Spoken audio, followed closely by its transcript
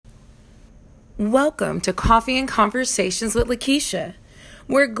Welcome to Coffee and Conversations with Lakeisha.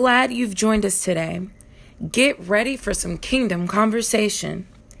 We're glad you've joined us today. Get ready for some kingdom conversation.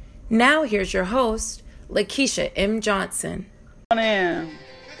 Now here's your host, Lakeisha M. Johnson.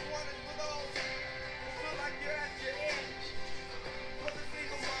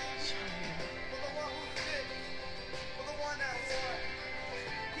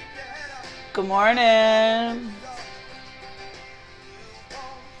 Good morning.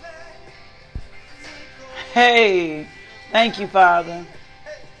 Hey, thank you, Father.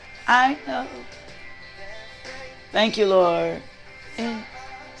 I know. Thank you, Lord. In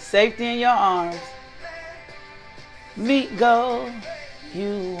safety in your arms. Me go.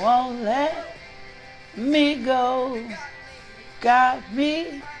 You won't let me go. Got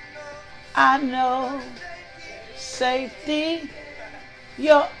me. I know. Safety.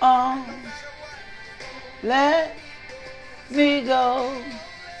 Your arms. Let me go.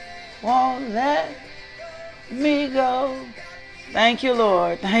 Won't let me go. Thank you,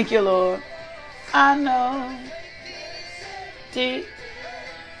 Lord. Thank you, Lord. I know. Deep.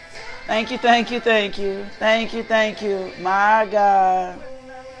 Thank you, thank you, thank you. Thank you, thank you. My God.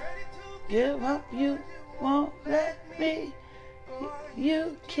 Give up, you won't let me.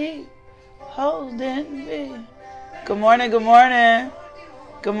 You keep holding me. Good morning, good morning.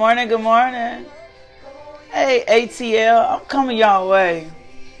 Good morning, good morning. Hey, ATL, I'm coming y'all way.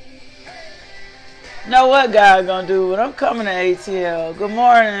 Know what God gonna do, but I'm coming to ATL. Good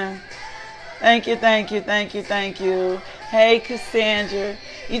morning. Thank you, thank you, thank you, thank you. Hey, Cassandra.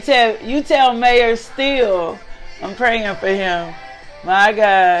 You tell Mayor Steele I'm praying for him. My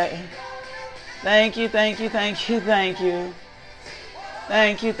God. Thank you, thank you, thank you, thank you.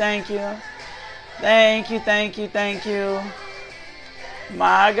 Thank you, thank you. Thank you, thank you, thank you.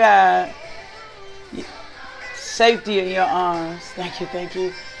 My God. Safety in your arms. Thank you, thank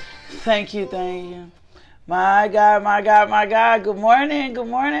you. Thank you, thank you. My God, my God, my God. Good morning, good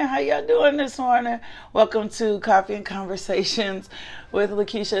morning. How y'all doing this morning? Welcome to Coffee and Conversations with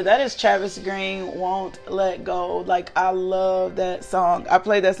Lakeisha. That is Travis Green, Won't Let Go. Like, I love that song. I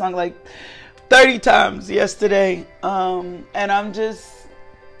played that song like 30 times yesterday. And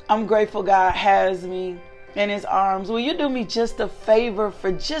I'm grateful God has me in his arms. Will you do me just a favor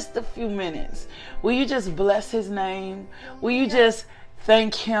for just a few minutes? Will you just bless his name? Will you just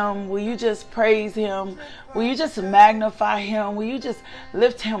thank him? Will you just praise him? Will you just magnify him? Will you just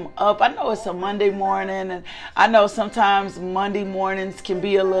lift him up? I know it's a Monday morning, and I know sometimes Monday mornings can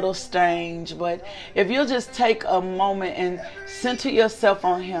be a little strange, but if you'll just take a moment and center yourself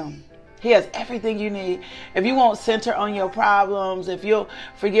on him. He has everything you need. If you won't center on your problems, if you'll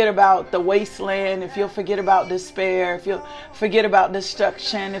forget about the wasteland, if you'll forget about despair, if you'll forget about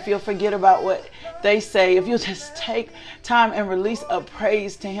destruction, if you'll forget about what they say, if you'll just take time and release a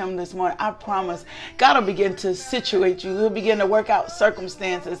praise to him this morning, I promise God will begin to situate you. He'll begin to work out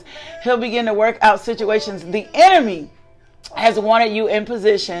circumstances. He'll begin to work out situations. The enemy has wanted you in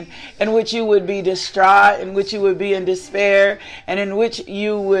position in which you would be distraught, in which you would be in despair, and in which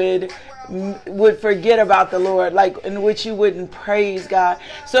you would forget about the Lord, like in which you wouldn't praise God.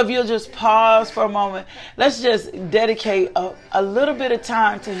 So if you'll just pause for a moment, let's just dedicate a little bit of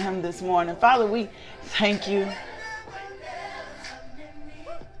time to him this morning. Father, we thank you.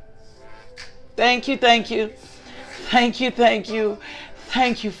 Thank you, thank you. Thank you, thank you.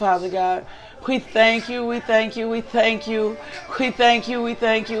 Thank you, Father God. We thank you, we thank you, we thank you. We thank you, we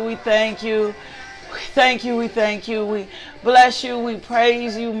thank you, we thank you. We thank you, we thank you. We bless you, we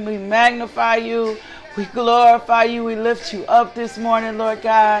praise you, we magnify you, we glorify you, we lift you up this morning, Lord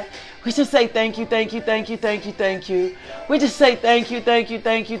God. We just say thank you, thank you, thank you, thank you, thank you. We just say thank you, thank you,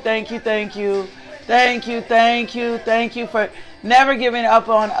 thank you, thank you, thank you. Thank you, thank you, thank you for never giving up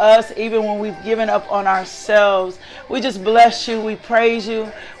on us, even when we've given up on ourselves. We just bless you. We praise you.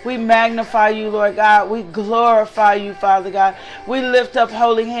 We magnify you, Lord God. We glorify you, Father God. We lift up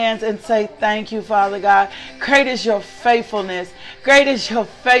holy hands and say thank you, Father God. Great is your faithfulness. Great is your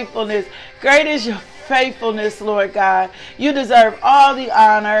faithfulness. Great is your faithfulness, Lord God. You deserve all the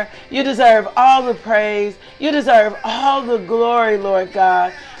honor. You deserve all the praise. You deserve all the glory, Lord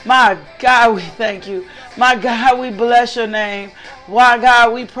God. My God, we thank you. My God, we bless your name. My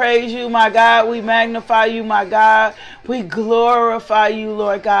God, we praise you. My God, we magnify you. My God, we glorify you,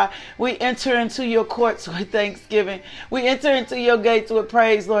 Lord God. We enter into your courts with thanksgiving. We enter into your gates with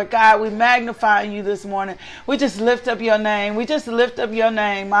praise, Lord God. We magnify you this morning. We just lift up your name. We just lift up your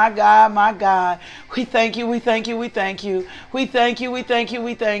name. My God, my God. We thank you, we thank you, we thank you. We thank you, we thank you,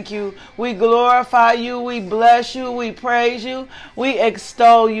 we thank you. We glorify you, we bless you, we praise you, we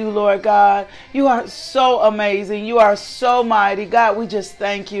extol you, Lord God. You are so amazing. You are so mighty. God, we just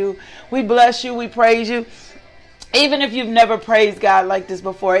thank you. We bless you, we praise you. Even if you've never praised God like this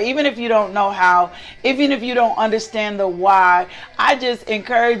before, even if you don't know how, even if you don't understand the why, I just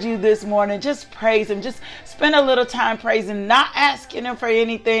encourage you this morning, just praise him. Just spend a little time praising, not asking him for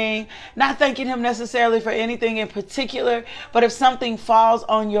anything, not thanking him necessarily for anything in particular, but if something falls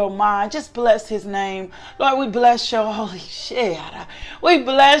on your mind, just bless his name. Lord, we bless your holy shit. We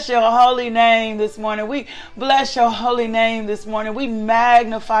bless your holy name this morning. We bless your holy name this morning. We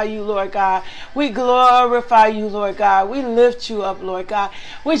magnify you, Lord God. We glorify you, Lord God. We lift you up, Lord God.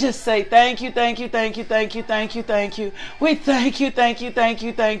 We just say thank you, thank you, thank you, thank you, thank you, thank you. We thank you, thank you, thank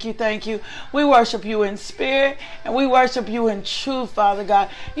you, thank you, thank you. We worship you in spirit and we worship you in truth, Father God.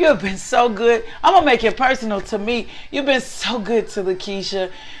 You have been so good. I'm going to make it personal to me. You've been so good to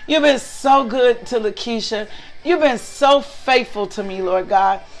Lakeisha. You've been so good to Lakeisha. You've been so faithful to me, Lord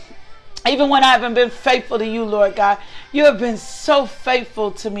God. Even when I haven't been faithful to you, Lord God, you have been so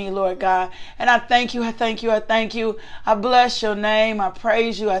faithful to me, Lord God. And I thank you, I thank you, I thank you. I bless your name. I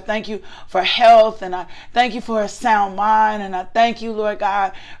praise you. I thank you for health. And I thank you for a sound mind. And I thank you, Lord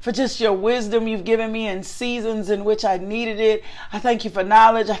God, for just your wisdom you've given me in seasons in which I needed it. I thank you for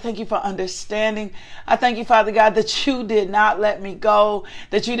knowledge. I thank you for understanding. I thank you, Father God, that you did not let me go,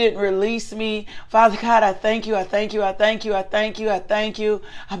 that you didn't release me. Father God, I thank you. I thank you. I thank you. I thank you. I thank you.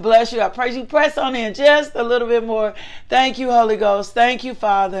 I bless you. I praise you. Press on in just a little bit more. Thank you, Holy Ghost. Thank you,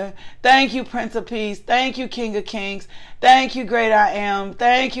 Father. Thank you, Prince of Peace. Thank you, King of Kings. Thank you, great I am.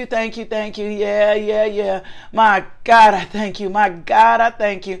 Thank you, thank you, thank you. Yeah, yeah, yeah. My God, I thank you. My God, I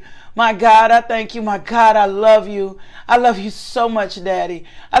thank you. My God, I thank you. My God, I love you. I love you so much, Daddy.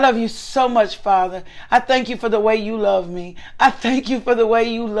 I love you so much, Father. I thank you for the way you love me. I thank you for the way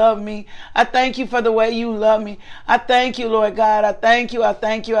you love me. I thank you for the way you love me. I thank you, Lord God. I thank you. I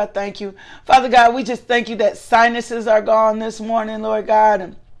thank you. I thank you. Father God, we just thank you that sinuses are gone this morning, Lord God.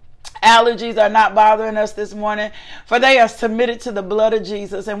 And allergies are not bothering us this morning, for they are submitted to the blood of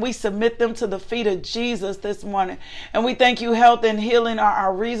Jesus, and we submit them to the feet of Jesus this morning. And we thank you, health and healing are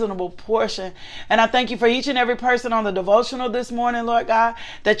our reasonable portion. And I thank you for each and every person on the devotional this morning, Lord God,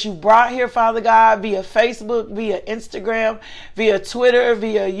 that you brought here, Father God, via Facebook, via Instagram, via Twitter,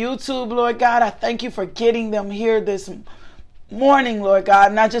 via YouTube, Lord God. I thank you for getting them here this morning, Lord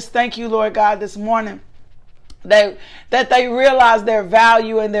God. And I just thank you, Lord God, this morning that they realize their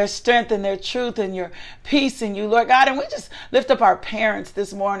value and their strength and their truth and your peace in you, Lord God. And we just lift up our parents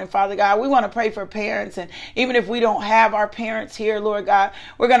this morning, Father God. We want to pray for parents. And even if we don't have our parents here, Lord God,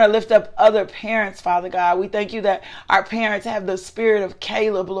 we're going to lift up other parents, Father God. We thank you that our parents have the spirit of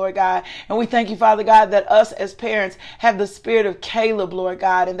Caleb, Lord God. And we thank you, Father God, that us as parents have the spirit of Caleb, Lord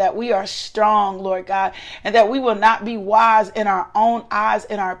God, and that we are strong, Lord God, and that we will not be wise in our own eyes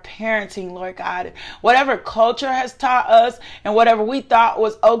in our parenting, Lord God. Whatever culture has taught us and whatever we thought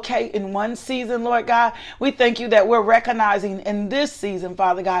was okay in one season, Lord God, we thank you that we're recognizing in this season,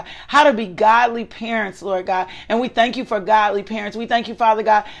 Father God, how to be godly parents, Lord God. And we thank you for godly parents. We thank you, Father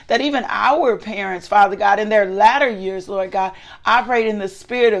God, that even our parents, Father God, in their latter years, Lord God, operate in the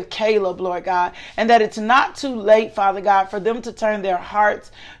spirit of Caleb, Lord God, and that it's not too late, Father God, for them to turn their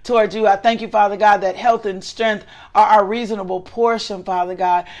hearts towards you. I thank you, Father God, that health and strength are our reasonable portion, Father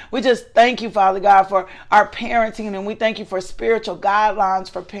God. We just thank you, Father God, for our parenting, and we thank you for spiritual guidelines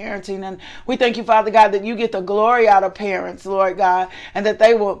for parenting. And we thank you, Father God, that you get the glory out of parents, Lord God, and that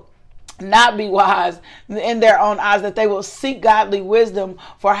they will not be wise in their own eyes, that they will seek godly wisdom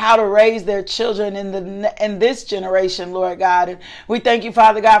for how to raise their children in this generation, Lord God. And we thank you,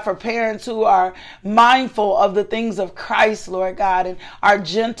 Father God, for parents who are mindful of the things of Christ, Lord God, and are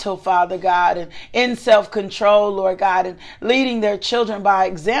gentle, Father God, and in self-control, Lord God, and leading their children by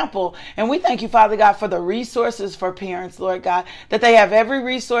example. And we thank you, Father God, for the resources for parents, Lord God, that they have every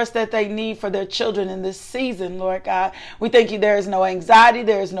resource that they need for their children in this season, Lord God. We thank you there is no anxiety,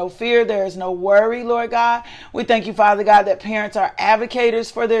 there is no fear, there is no worry, Lord God. We thank you, Father God, that parents are advocates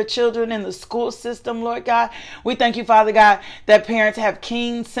for their children in the school system, Lord God. We thank you, Father God, that parents have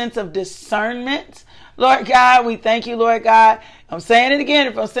keen sense of discernment, Lord God. We thank you, Lord God. I'm saying it again.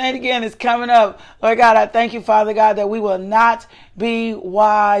 If I'm saying it again, it's coming up. Lord God, I thank you, Father God, that we will not be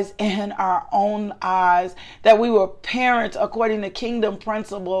wise in our own eyes, that we will parent according to kingdom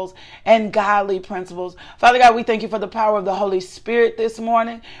principles and godly principles. Father God, we thank you for the power of the Holy Spirit this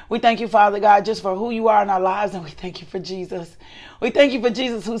morning. We thank you, Father God, just for who you are in our lives, and we thank you for Jesus. We thank you for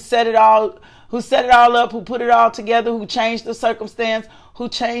Jesus who said it all, who set it all up, who put it all together, who changed the circumstance, who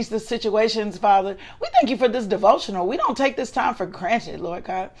changed the situations, Father. We thank you for this devotional. We don't take this time for granted, Lord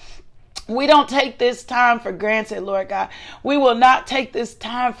God. We don't take this time for granted, Lord God. We will not take this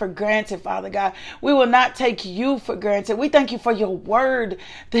time for granted, Father God. We will not take you for granted. We thank you for your word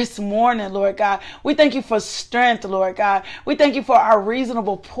this morning, Lord God. We thank you for strength, Lord God. We thank you for our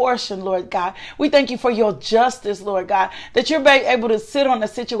reasonable portion, Lord God. We thank you for your justice, Lord God, that you're able to sit on a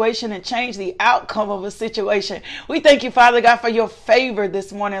situation and change the outcome of a situation. We thank you, Father God, for your favor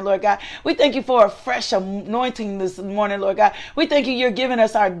this morning, Lord God. We thank you for a fresh anointing this morning, Lord God. We thank you, you're giving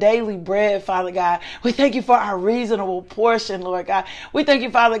us our daily bread, Father God. We thank you for our reasonable portion, Lord God. We thank you,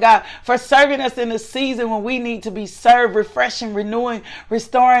 Father God, for serving us in the season when we need to be served, refreshing, renewing,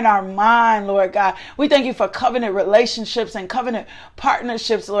 restoring our mind, Lord God. We thank you for covenant relationships and covenant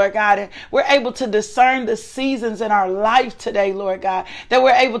partnerships, Lord God. And we're able to discern the seasons in our life today, Lord God, that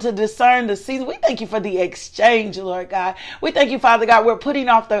we're able to discern the season. We thank you for the exchange, Lord God. We thank you, Father God, we're putting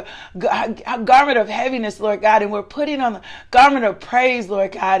off the garment of heaviness, Lord God, and we're putting on the garment of praise,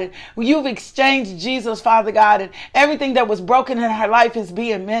 Lord God. And you've exchanged Jesus, Father God, and everything that was broken in our life is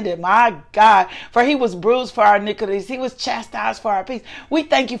being mended. My God, for he was bruised for our iniquities. He was chastised for our peace. We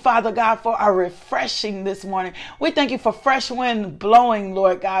thank you, Father God, for our refreshing this morning. We thank you for fresh wind blowing,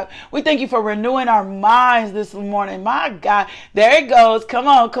 Lord God. We thank you for renewing our minds this morning. My God, there it goes. Come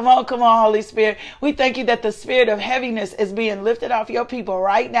on, come on, come on, Holy Spirit. We thank you that the spirit of heaviness is being lifted off your people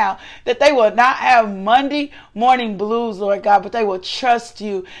right now, that they will not have Monday morning blues, Lord God, but they will trust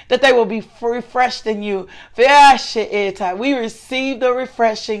you, that they will be refreshed in you. We receive the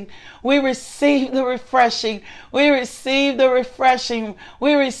refreshing. We receive the refreshing. We receive the refreshing.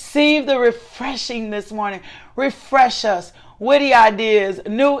 We receive the refreshing this morning. Refresh us. Witty ideas,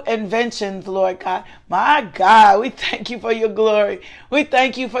 new inventions, Lord God. My God, we thank you for your glory. We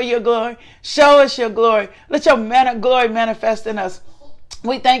thank you for your glory. Show us your glory. Let your glory manifest in us.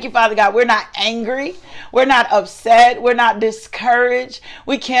 We thank you, Father God. We're not angry. We're not upset. We're not discouraged.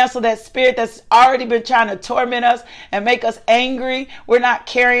 We cancel that spirit that's already been trying to torment us and make us angry. We're not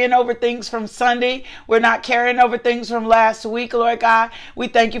carrying over things from Sunday. We're not carrying over things from last week, Lord God. We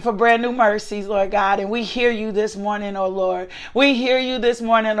thank you for brand new mercies, Lord God. And we hear you this morning, oh Lord. We hear you this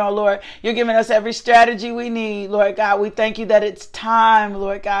morning, oh Lord. You're giving us every strategy we need, Lord God. We thank you that it's time,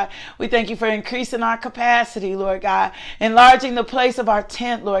 Lord God. We thank you for increasing our capacity, Lord God. Enlarging the place of our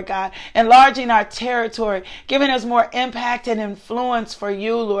tent, Lord God, enlarging our territory, giving us more impact and influence for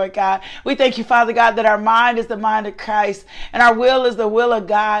you, Lord God. We thank you, Father God, that our mind is the mind of Christ and our will is the will of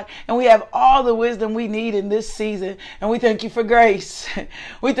God, and we have all the wisdom we need in this season. And we thank you for grace.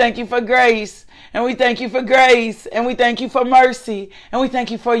 We thank you for grace. And we thank you for grace, and we thank you for mercy, and we thank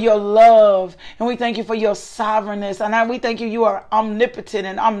you for your love, and we thank you for your sovereignness. And we thank you, you are omnipotent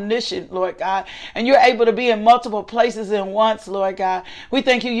and omniscient, Lord God, and you're able to be in multiple places at once, Lord God. We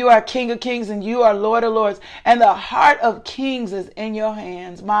thank you, you are King of Kings and you are Lord of Lords, and the heart of kings is in your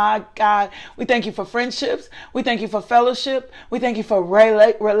hands. My God, we thank you for friendships. We thank you for fellowship. We thank you for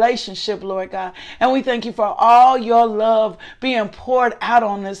relationship, Lord God, and we thank you for all your love being poured out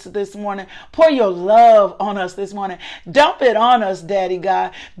on us this morning. Pour your love on us this morning. Dump it on us, Daddy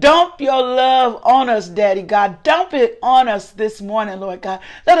God. Dump your love on us, Daddy God. Dump it on us this morning, Lord God.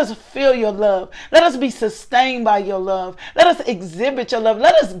 Let us feel your love. Let us be sustained by your love. Let us exhibit your love.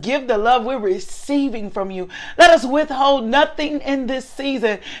 Let us give the love we're receiving from you. Let us withhold nothing in this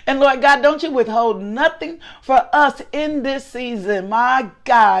season. And Lord God, don't you withhold nothing for us in this season. My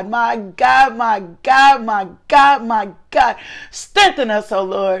God, my God, my God, my God, my God. Strengthen us, oh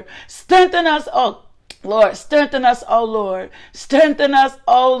Lord. Strengthen us, oh Lord. Strengthen us, oh Lord. Strengthen us,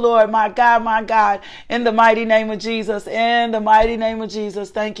 oh Lord. My God, my God. In the mighty name of Jesus. In the mighty name of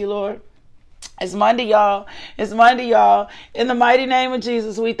Jesus. Thank you, Lord. It's Monday, y'all. It's Monday, y'all. In the mighty name of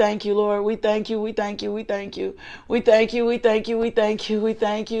Jesus, we thank you, Lord. We thank you. We thank you. We thank you. We thank you. We thank you. We thank you. We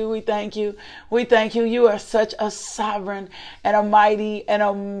thank you. We thank you. We thank you. You are such a sovereign and a mighty and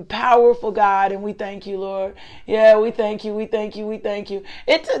a powerful God. And we thank you, Lord. Yeah, we thank you. We thank you. We thank you.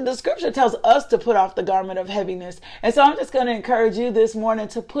 The scripture tells us to put off the garment of heaviness. And so I'm just going to encourage you this morning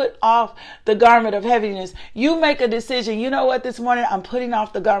to put off the garment of heaviness. You make a decision. You know what? This morning, I'm putting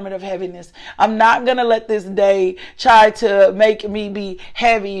off the garment of heaviness. I'm not going to let this day try to make me be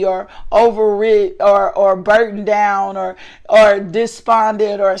heavy or overwrought or burdened down or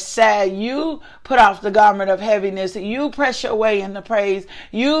despondent or sad. You put off the garment of heaviness. You press your way in the praise.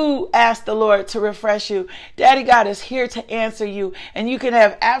 You ask the Lord to refresh you. Daddy God is here to answer you, and you can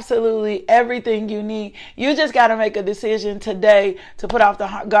have absolutely everything you need. You just got to make a decision today to put off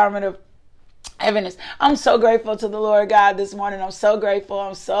the garment of Heaviness. I'm so grateful to the Lord God this morning. I'm so grateful.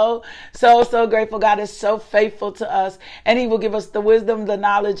 I'm so grateful. God is so faithful to us, and he will give us the wisdom, the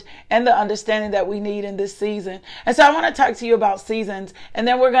knowledge, and the understanding that we need in this season. And so I want to talk to you about seasons, and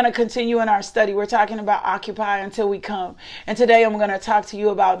then we're going to continue in our study. We're talking about occupy until we come. And today I'm going to talk to you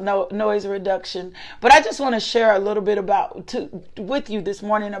about noise reduction. But I just want to share a little bit with you this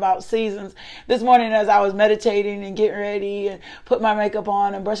morning about seasons. This morning as I was meditating and getting ready and put my makeup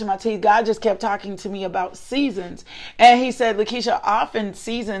on and brushing my teeth, God just kept talking to me about seasons. And he said, Lakeisha, often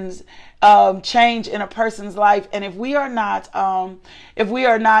seasons change in a person's life, and if we are not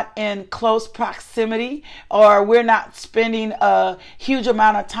in close proximity, or we're not spending a huge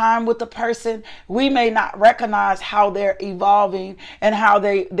amount of time with the person, we may not recognize how they're evolving and how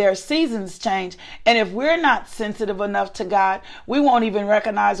their seasons change. And if we're not sensitive enough to God, we won't even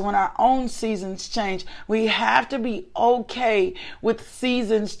recognize when our own seasons change. We have to be okay with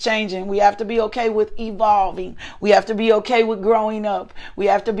seasons changing. We have to be okay with evolving. We have to be okay with growing up. We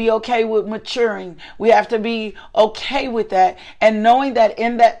have to be okay with maturing. We have to be okay with that, and knowing that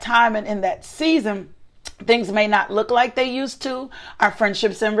in that time and in that season, things may not look like they used to. Our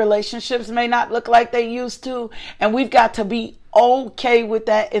friendships and relationships may not look like they used to, and we've got to be okay with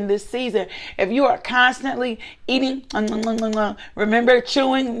that in this season. If you are constantly eating, remember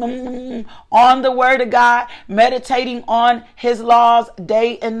chewing on the word of God, meditating on his laws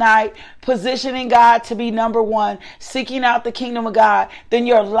day and night, positioning God to be number one, seeking out the kingdom of God, then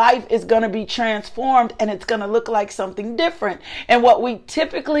your life is going to be transformed, and it's going to look like something different. And what we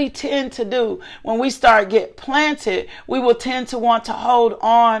typically tend to do when we get planted, we will tend to want to hold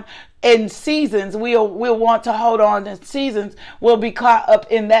on in seasons. We'll want to hold on in seasons. We'll be caught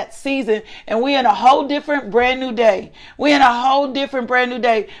up in that season, and we're in a whole different brand new day. We're in a whole different brand new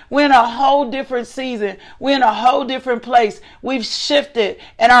day. We're in a whole different season. We're in a whole different place. We've shifted,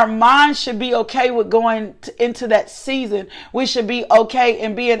 and our mind should be okay with going into that season. We should be okay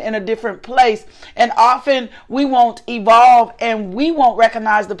in being in a different place. And often we won't evolve, and we won't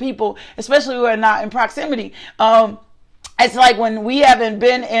recognize the people, especially who are not in proximity. It's like when we haven't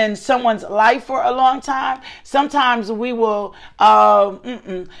been in someone's life for a long time, sometimes we will,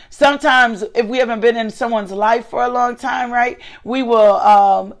 sometimes if we haven't been in someone's life for a long time, right, we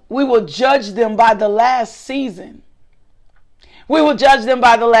will judge them by the last season. We will judge them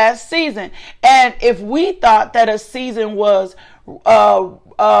by the last season. And if we thought that a season was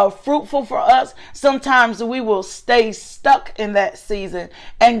fruitful for us, sometimes we will stay stuck in that season.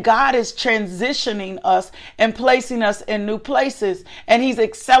 And God is transitioning us and placing us in new places, and he's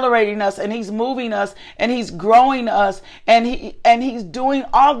accelerating us, and he's moving us, and he's growing us, and he's doing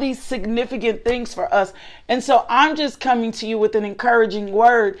all these significant things for us. And so I'm just coming to you with an encouraging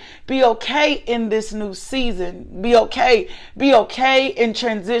word. Be okay in this new season. Be okay. Be okay in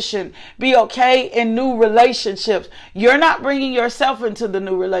transition. Be okay in new relationships. You're not bringing yourself into the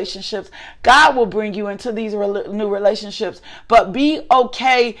new relationships. God will bring you into these new relationships. But be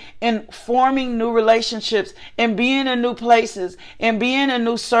okay in forming new relationships and being in new places and being in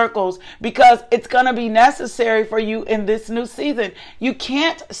new circles, because it's going to be necessary for you in this new season. You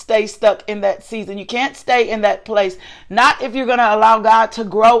can't stay stuck in that season. You can't stay in that place. Not if you're going to allow God to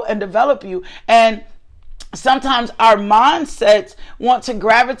grow and develop you. And sometimes our mindsets want to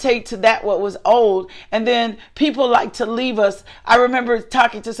gravitate to that what was old, and then people like to leave us. I remember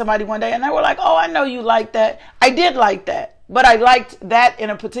talking to somebody one day, and they were like, "Oh, I know you like that." I did like that, but I liked that in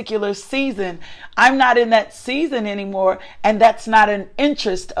a particular season. I'm not in that season anymore, and that's not an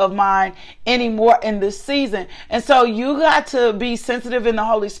interest of mine anymore in this season. And so you got to be sensitive in the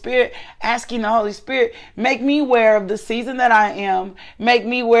Holy Spirit, asking the Holy Spirit, make me aware of the season that I am, make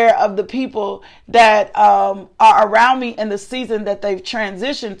me aware of the people that are around me in the season that they've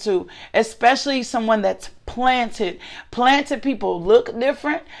transitioned to, especially someone that's planted. Planted people look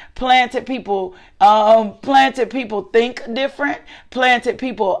different. Planted people think different. Planted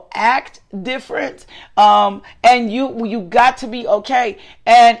people act different. And you got to be okay.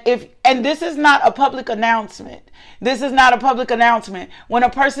 And this is not a public announcement. This is not a public announcement. When a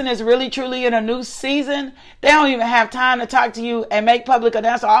person is really truly in a new season, they don't even have time to talk to you and make public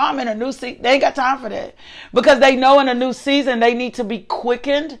announcement. Oh, I'm in a new season. They ain't got time for that, because they know in a new season they need to be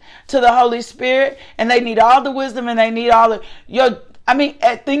quickened to the Holy Spirit, and they need all the wisdom, and they need all the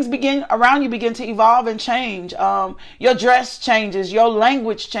things around you begin to evolve and change. Your dress changes, your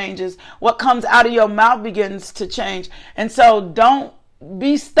language changes, what comes out of your mouth begins to change. And so don't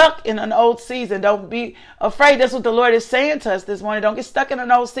be stuck in an old season. Don't be afraid. That's what the Lord is saying to us this morning. Don't get stuck in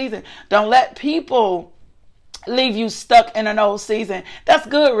an old season. Don't let people leave you stuck in an old season. That's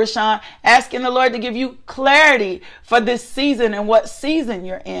good, Rashawn. Asking the Lord to give you clarity for this season and what season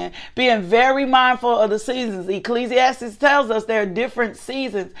you're in. Being very mindful of the seasons. Ecclesiastes tells us there are different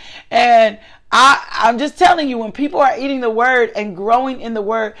seasons. And I'm just telling you, when people are eating the word and growing in the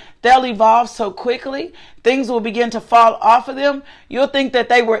word, they'll evolve so quickly. Things will begin to fall off of them. You'll think that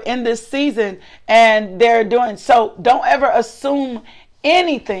they were in this season and they're doing so. Don't ever assume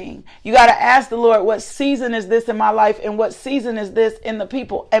anything. You got to ask the Lord, what season is this in my life and what season is this in the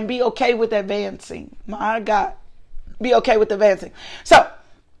people, and be okay with advancing. My God, be okay with advancing. So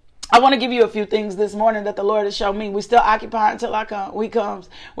I want to give you a few things this morning that the Lord has shown me. We still occupy until He comes.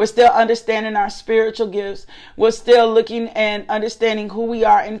 We're still understanding our spiritual gifts. We're still looking and understanding who we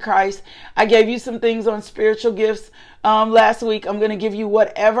are in Christ. I gave you some things on spiritual gifts last week. I'm going to give you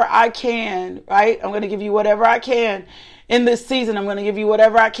whatever I can, right? I'm going to give you whatever I can in this season. I'm going to give you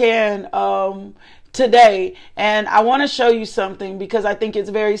whatever I can today. And I want to show you something because I think it's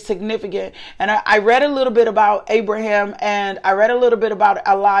very significant. And I read a little bit about Abraham and I read a little bit about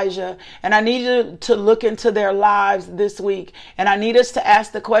Elijah. And I need you to look into their lives this week. And I need us to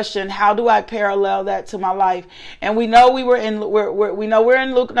ask the question, how do I parallel that to my life? And we know we're in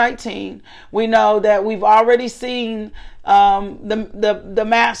Luke 19. We know that we've already seen the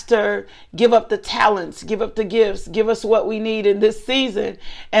master give up the talents, give up the gifts, give us what we need in this season.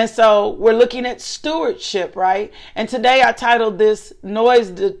 And so we're looking at stewardship, right? And today I titled this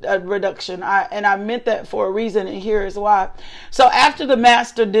noise reduction. I meant that for a reason, and here is why. So after the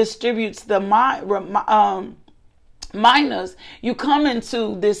master distributes the minas, you come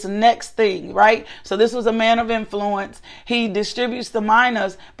into this next thing, right? So this was a man of influence. He distributes the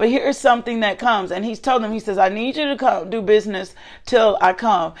minas, but here's something that comes. And he's told them, he says, I need you to come do business till I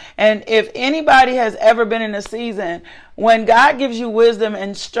come. And if anybody has ever been in a season, when God gives you wisdom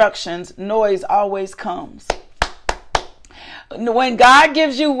instructions, noise always comes. When God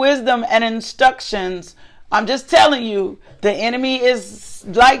gives you wisdom and instructions, I'm just telling you, the enemy is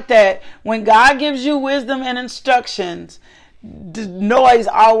like that. When God gives you wisdom and instructions, noise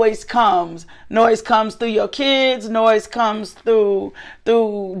always comes. Noise comes through your kids. Noise comes through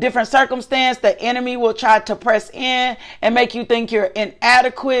different circumstances. The enemy will try to press in and make you think you're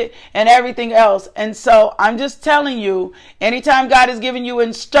inadequate and everything else. And so I'm just telling you, anytime God is giving you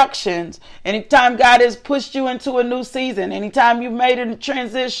instructions, anytime God has pushed you into a new season, anytime you've made a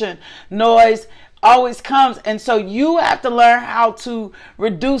transition, noise always comes. And so you have to learn how to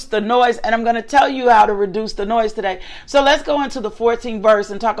reduce the noise. And I'm going to tell you how to reduce the noise today. So let's go into the 14th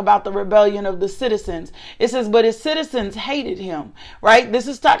verse and talk about the rebellion of the citizens. It says, but his citizens hated him, right? This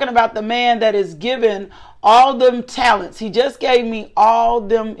is talking about the man that is given all them talents. He just gave me all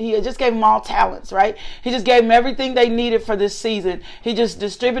them. He just gave them all talents, right? He just gave them everything they needed for this season. He just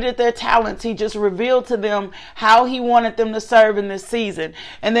distributed their talents. He just revealed to them how he wanted them to serve in this season.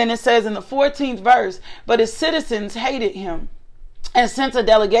 And then it says in the 14th verse, but his citizens hated him and sent a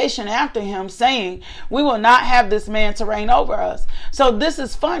delegation after him, saying, we will not have this man to reign over us. So this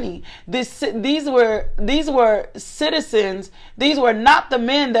is funny. These were citizens. These were not the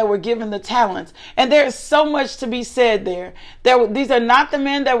men that were given the talents. And there is so much to be said there. These are not the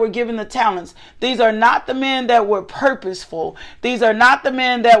men that were given the talents. These are not the men that were purposeful. These are not the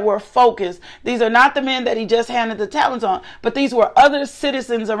men that were focused. These are not the men that he just handed the talents on. But these were other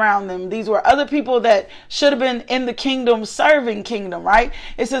citizens around them. These were other people that should have been in the kingdom serving kingdom, right?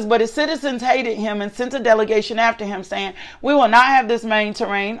 It says, but his citizens hated him and sent a delegation after him, saying, we will not have this man to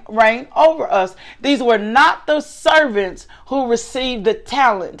reign over us. These were not the servants who received the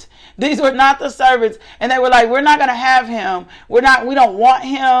talent. These were not the servants. And they were like, we're not going to have him. We don't want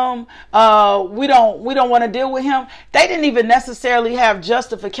him. We don't want to deal with him. They didn't even necessarily have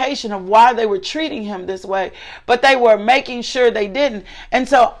justification of why they were treating him this way, but they were making sure they didn't. And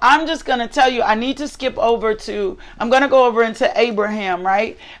so I'm just going to tell you, I need to skip over I'm going to go over into Abraham,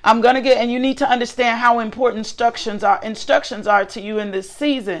 right? And you need to understand how important instructions are to you in this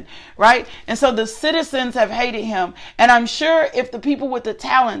season, right? And so the citizens have hated him. And I'm sure if the people with the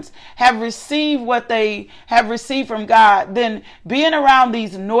talents have received what they have received from God, then being around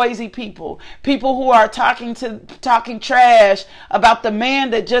these noisy people who are talking trash about the man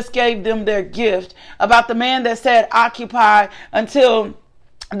that just gave them their gift, about the man that said, occupy until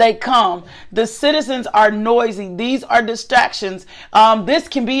they come. The citizens are noisy. These are distractions. This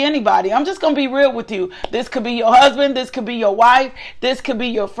can be anybody. I'm just going to be real with you. This could be your husband. This could be your wife. This could be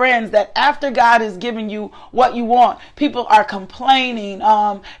your friends, that after God has given you what you want, people are complaining.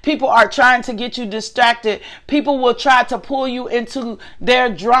 People are trying to get you distracted. People will try to pull you into their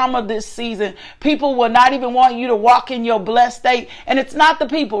drama this season. People will not even want you to walk in your blessed state. And it's not the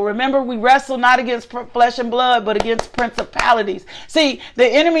people. Remember, we wrestle not against flesh and blood, but against principalities. See, the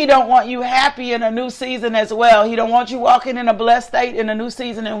enemy don't want you happy in a new season as well. He don't want you walking in a blessed state in a new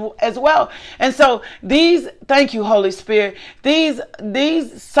season as well. And so thank you, Holy Spirit. These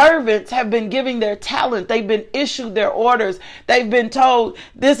servants have been giving their talent. They've been issued their orders. They've been told,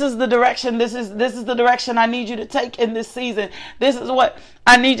 this is the direction. This is the direction I need you to take in this season. This is what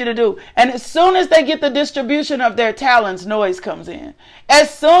I need you to do. And as soon as they get the distribution of their talents, noise comes in.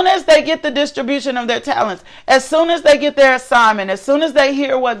 As soon as they get the distribution of their talents, as soon as they get their assignment, as soon as they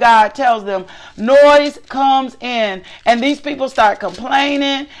hear what God tells them, noise comes in. And these people start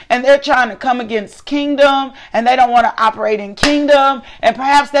complaining, and they're trying to come against kingdom, and they don't want to operate in kingdom. And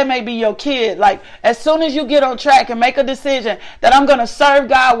perhaps that may be your kid. Like, as soon as you get on track and make a decision that I'm going to serve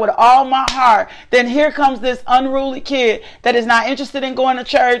God with all my heart, then here comes this unruly kid that is not interested in going to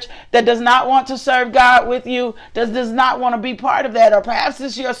church, that does not want to serve God with you, does not want to be part of that. Or perhaps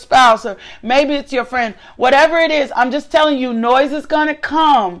it's your spouse, or maybe it's your friend. Whatever it is, I'm just telling you, noise is going to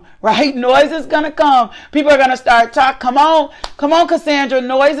come, right? Noise is going to come. People are going to start talking. Come on, Cassandra.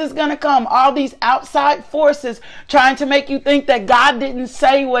 Noise is going to come. All these outside forces trying to make you think that God didn't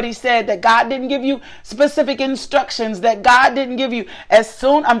say what he said, that God didn't give you specific instructions, that God didn't give you.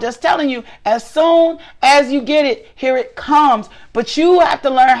 I'm just telling you, as soon as you get it, here it comes. But you have to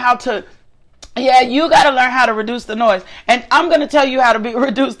learn how to, you got to learn how to reduce the noise. And I'm going to tell you how to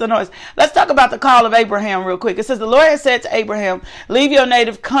reduce the noise. Let's talk about the call of Abraham real quick. It says, the Lord has said to Abraham, leave your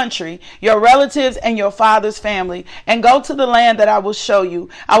native country, your relatives, and your father's family, and go to the land that I will show you.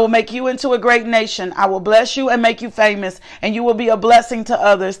 I will make you into a great nation. I will bless you and make you famous, and you will be a blessing to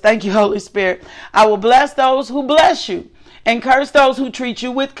others. Thank you, Holy Spirit. I will bless those who bless you, and curse those who treat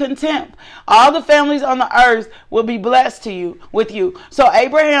you with contempt. All the families on the earth will be blessed with you. So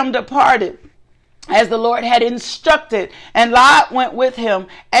Abraham departed as the Lord had instructed, and Lot went with him.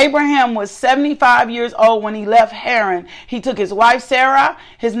 Abraham was 75 years old when he left Haran. He took his wife Sarah,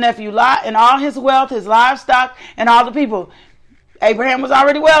 his nephew Lot, and all his wealth, his livestock, and all the people. Abraham was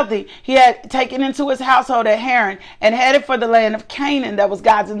already wealthy. He had taken into his household at Haran and headed for the land of Canaan. That was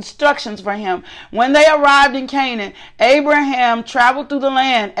God's instructions for him. When they arrived in Canaan, Abraham traveled through the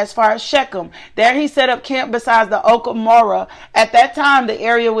land as far as Shechem. There he set up camp beside the oak of Moreh. At that time, the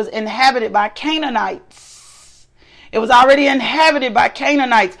area was inhabited by Canaanites. It was already inhabited by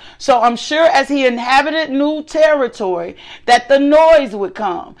Canaanites. So I'm sure as he inhabited new territory, that the noise would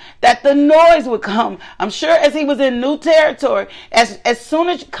come. I'm sure as he was in new territory, as soon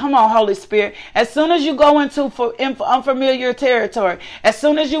as, come on, Holy Spirit, as soon as you go into unfamiliar territory, as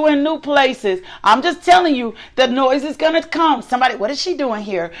soon as you're in new places, I'm just telling you, the noise is going to come. Somebody, what is she doing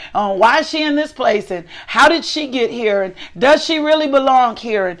here? Why is she in this place? And how did she get here? And does she really belong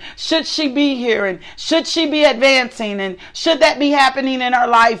here? And should she be here? And should she be advancing? And should that be happening in her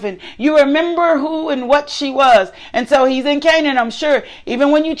life? And you remember who and what she was. And so he's in Canaan. I'm sure even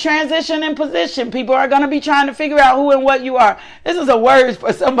when you transition in position, people are going to be trying to figure out who and what you are. This is a word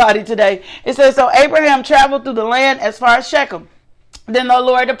for somebody today. It says, so Abraham traveled through the land as far as Shechem. Then the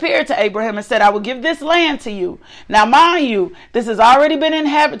Lord appeared to Abraham and said, I will give this land to you. Now, mind you, this has already been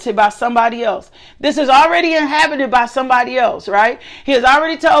inhabited by somebody else. This is already inhabited by somebody else, right? He has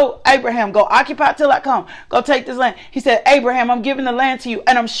already told Abraham, go occupy till I come. Go take this land. He said, Abraham, I'm giving the land to you.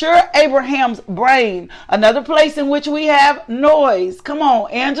 And I'm sure Abraham's brain, another place in which we have noise. Come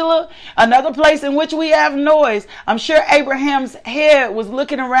on, Angela. Another place in which we have noise. I'm sure Abraham's head was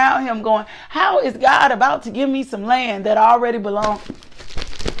looking around him going, how is God about to give me some land that already belongs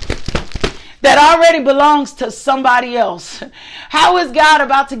to somebody else? How is God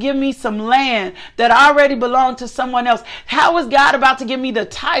about to give me some land that already belonged to someone else? How is God about to give me the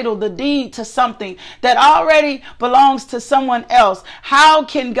title, the deed to something that already belongs to someone else? How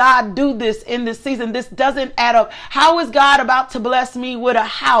can God do this in this season? This doesn't add up. How is God about to bless me with a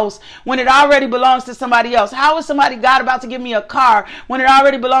house when it already belongs to somebody else? How is God about to give me a car when it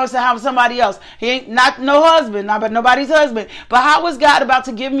already belongs to somebody else? He ain't not no husband, not but nobody's husband. But how is God about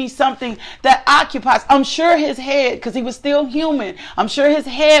to give me something that that occupies. I'm sure his head, because he was still human, I'm sure his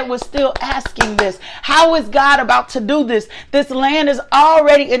head was still asking this. How is God about to do this? This land is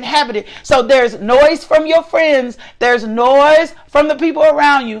already inhabited. So there's noise from your friends. There's noise from the people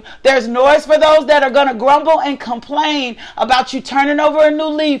around you. There's noise for those that are going to grumble and complain about you turning over a new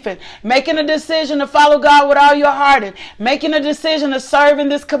leaf and making a decision to follow God with all your heart and making a decision to serve in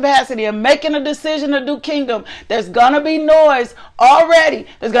this capacity and making a decision to do kingdom. There's going to be noise already.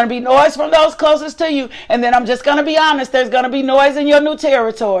 There's going to be noise from those closest to you. And then I'm just going to be honest. There's going to be noise in your new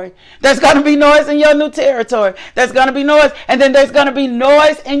territory. There's going to be noise in your new territory. There's going to be noise. And then there's going to be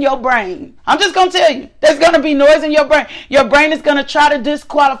noise in your brain. I'm just going to tell you, there's going to be noise in your brain. Your brain is going to try to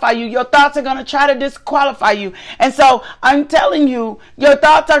disqualify you. Your thoughts are going to try to disqualify you. And so I'm telling you, your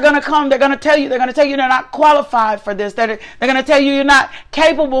thoughts are going to come. They're going to tell you they're not qualified for this. They're going to tell you you're not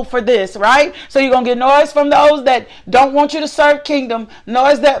capable for this, right? So you're going to get noise from those that don't want you to serve kingdom.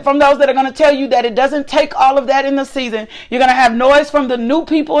 Noise from those that are going to tell you that it doesn't take all of that in the season. You're going to have noise from the new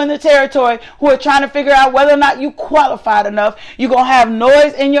people in the territory who are trying to figure out whether or not you qualified enough. You're going to have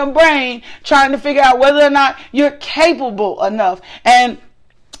noise in your brain trying to figure out whether or not you're capable enough. And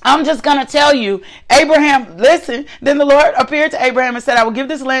I'm just going to tell you, Abraham, listen, then the Lord appeared to Abraham and said, I will give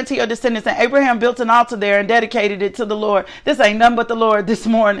this land to your descendants. And Abraham built an altar there and dedicated it to the Lord. This ain't nothing but the Lord this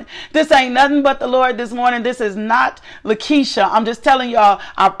morning. This ain't nothing but the Lord this morning. This is not Lakeisha. I'm just telling y'all,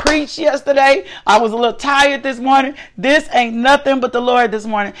 I preached yesterday. I was a little tired this morning. This ain't nothing but the Lord this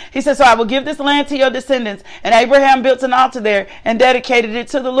morning. He said, so I will give this land to your descendants. And Abraham built an altar there and dedicated it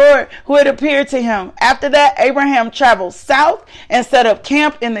to the Lord who had appeared to him. After that, Abraham traveled south and set up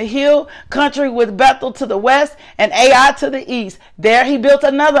camp in the hill country with Bethel to the west and Ai to the east. There he built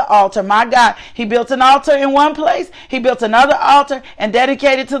another altar. My God, he built an altar in one place. He built another altar and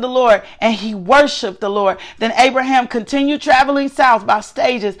dedicated to the Lord, and he worshiped the Lord. Then Abraham continued traveling south by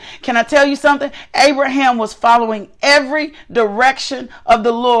stages. Can I tell you something? Abraham was following every direction of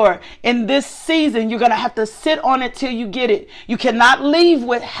the Lord. In this season, you're going to have to sit on it till you get it. You cannot leave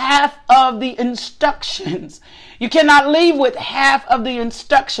with half of the instructions. You cannot leave with half of the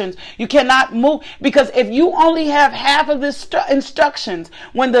instructions. You cannot move, because if you only have half of the instructions,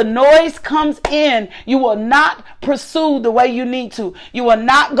 when the noise comes in, you will not pursue the way you need to. You will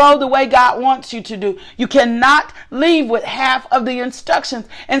not go the way God wants you to do. You cannot leave with half of the instructions.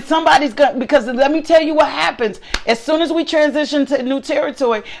 And somebody's going to, because let me tell you what happens. As soon as we transition to new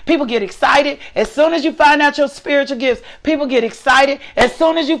territory, people get excited. As soon as you find out your spiritual gifts, people get excited. As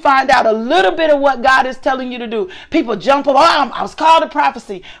soon as you find out a little bit of what God is telling you to do, people jump up. Oh, I was called to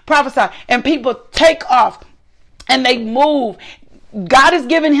prophesy, and people take off and they move. God has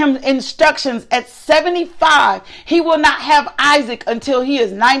given him instructions at 75. He will not have Isaac until he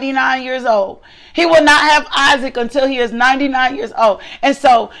is 99 years old. He will not have Isaac until he is 99 years old. And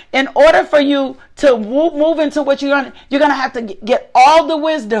so in order for you to move into what you're going to have to get all the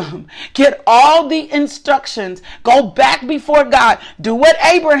wisdom, get all the instructions, go back before God, do what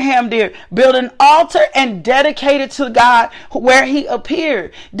Abraham did, build an altar and dedicate it to God where he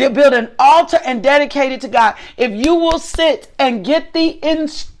appeared. Build an altar and dedicate it to God. If you will sit and get the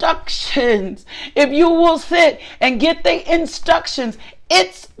instructions,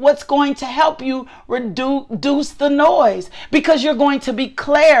 it's what's going to help you reduce the noise, because you're going to be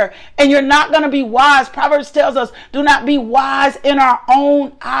clear and you're not going to be wise. Proverbs tells us, do not be wise in our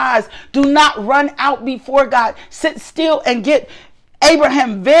own eyes. Do not run out before God. Sit still and get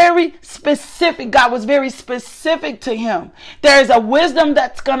Abraham very specific. God was very specific to him. There is a wisdom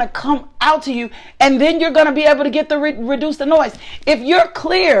that's going to come out to you, and then you're going to be able to get the reduce the noise. If you're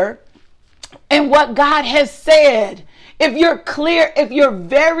clear in what God has said, if you're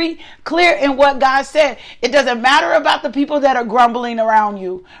very clear in what God said, it doesn't matter about the people that are grumbling around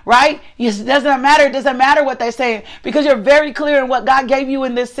you, right? It doesn't matter what they're saying, because you're very clear in what God gave you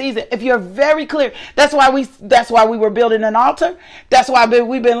in this season. If you're very clear, that's why we were building an altar. That's why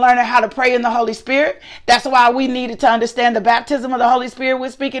we've been learning how to pray in the Holy Spirit. That's why we needed to understand the baptism of the Holy Spirit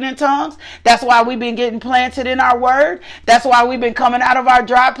with speaking in tongues. That's why we've been getting planted in our word. That's why we've been coming out of our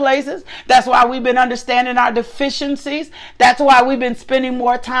dry places. That's why we've been understanding our deficiencies. That's why we've been spending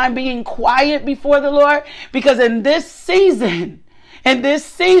more time being quiet before the Lord, because in this season,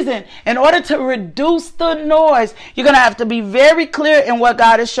 in order to reduce the noise, you're going to have to be very clear in what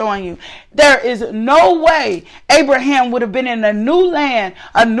God is showing you. There is no way Abraham would have been in a new land,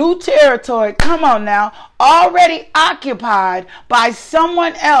 a new territory, come on now, already occupied by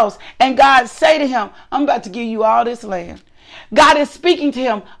someone else, and God say to him, I'm about to give you all this land. God is speaking to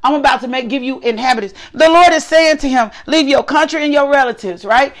him. I'm about to give you inhabitants. The Lord is saying to him, leave your country and your relatives,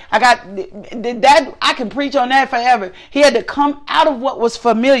 right? I got that. I can preach on that forever. He had to come out of what was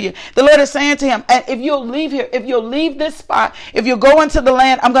familiar. The Lord is saying to him, and if you'll leave here, if you'll leave this spot, if you go into the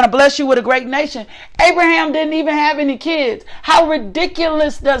land, I'm going to bless you with a great nation. Abraham didn't even have any kids. How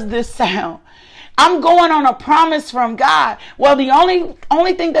ridiculous does this sound? I'm going on a promise from God. Well, the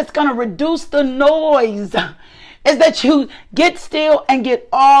only thing that's going to reduce the noise is that you get still and get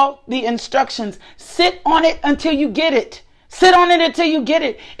all the instructions. Sit on it until you get it. Sit on it until you get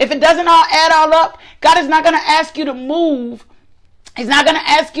it. If it doesn't all add all up, God is not going to ask you to move. He's not going to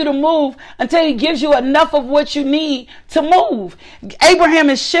ask you to move until he gives you enough of what you need to move. Abraham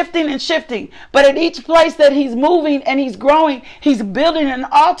is shifting and shifting, but at each place that he's moving and he's growing, he's building an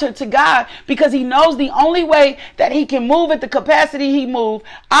altar to God because he knows the only way that he can move at the capacity he moved,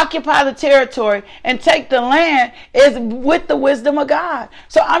 occupy the territory, and take the land is with the wisdom of God.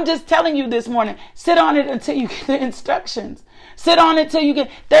 So I'm just telling you this morning, sit on it until you get the instructions. Sit on it till you get,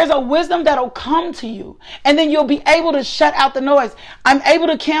 there's a wisdom that'll come to you. And then you'll be able to shut out the noise. I'm able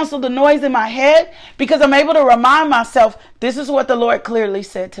to cancel the noise in my head because I'm able to remind myself, this is what the Lord clearly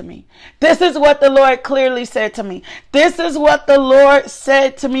said to me. This is what the Lord clearly said to me. This is what the Lord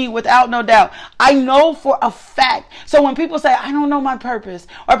said to me without no doubt. I know for a fact. So when people say, I don't know my purpose,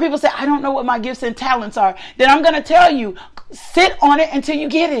 or people say, I don't know what my gifts and talents are, then I'm going to tell you, sit on it until you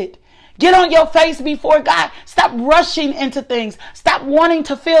get it. Get on your face before God. Stop rushing into things. Stop wanting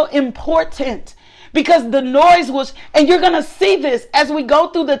to feel important because the noise was, and you're going to see this as we go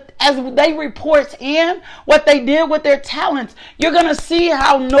through as they report in what they did with their talents. You're going to see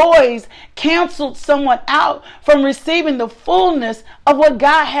how noise canceled someone out from receiving the fullness of what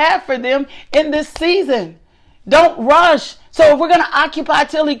God had for them in this season. Don't rush. So if we're going to occupy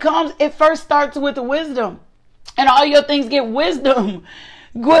till he comes, it first starts with wisdom, and all your things get wisdom.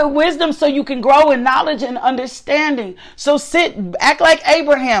 Good wisdom so you can grow in knowledge and understanding. So sit, act like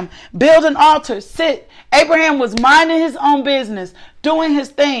Abraham, build an altar, sit. Abraham was minding his own business, doing his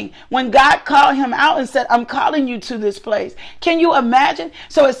thing when God called him out and said, I'm calling you to this place. Can you imagine?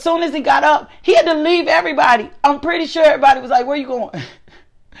 So as soon as he got up, he had to leave everybody. I'm pretty sure everybody was like, where you going?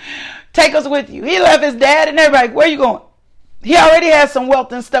 Take us with you. He left his dad and everybody, where you going? He already had some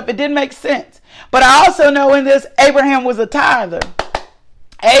wealth and stuff. It didn't make sense. But I also know in this, Abraham was a tither.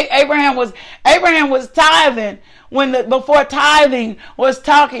 Abraham was tithing before tithing was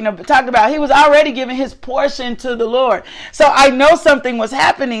talked about. He was already giving his portion to the Lord. So I know something was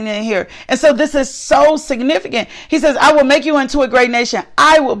happening in here. And so this is so significant. He says, I will make you into a great nation.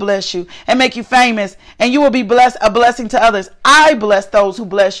 I will bless you and make you famous, and you will be blessed, a blessing to others. I bless those who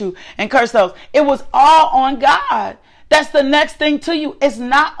bless you and curse those. It was all on God. That's the next thing to you. It's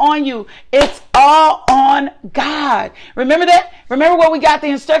not on you. It's all on God. Remember that? Remember what we got, the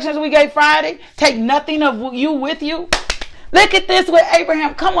instructions we gave Friday? Take nothing of you with you. Look at this with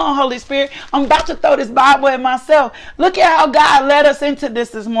Abraham. Come on, Holy Spirit. I'm about to throw this Bible at myself. Look at how God led us into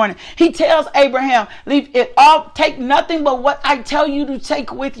this morning. He tells Abraham, leave it all, take nothing but what I tell you to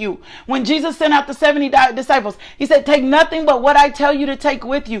take with you. When Jesus sent out the 70 disciples, he said, take nothing but what I tell you to take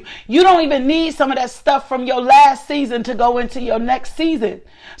with you. You don't even need some of that stuff from your last season to go into your next season.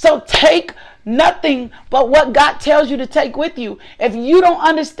 So take nothing but what God tells you to take with you. If you don't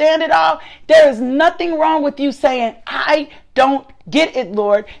understand it all, there is nothing wrong with you saying, I don't get it,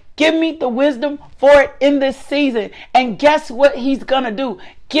 Lord. Give me the wisdom for it in this season. And guess what he's going to do?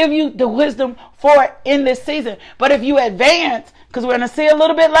 Give you the wisdom for it in this season. But if you advance, because we're going to see a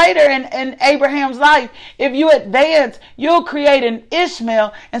little bit later in Abraham's life, if you advance, you'll create an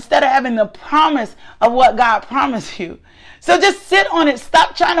Ishmael instead of having the promise of what God promised you. So just sit on it.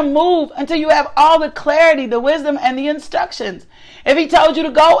 Stop trying to move until you have all the clarity, the wisdom, and the instructions. If he told you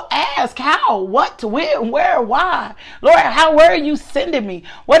to go, ask how, what, when, where, why. Lord, where are you sending me?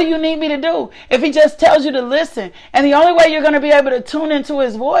 What do you need me to do? If he just tells you to listen, and the only way you're going to be able to tune into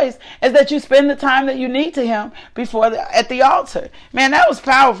his voice is that you spend the time that you need to him at the altar. Man, that was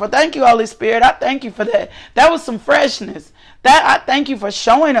powerful. Thank you, Holy Spirit. I thank you for that. That was some freshness. I thank you for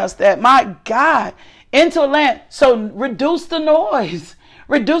showing us that, my God, into a land. So reduce the noise.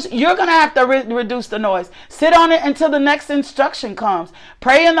 You're going to have to reduce the noise. Sit on it until the next instruction comes.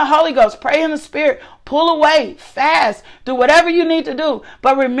 Pray in the Holy Ghost. Pray in the Spirit. Pull away. Fast. Do whatever you need to do.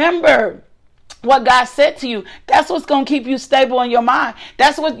 But remember, what God said to you. That's what's going to keep you stable in your mind.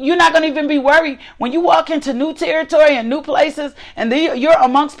 That's what you're not going to even be worried when you walk into new territory and new places, and you're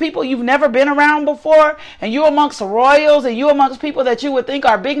amongst people you've never been around before, and you're amongst royals, and you're amongst people that you would think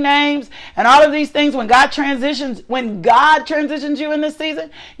are big names, and all of these things. When God transitions you in this season,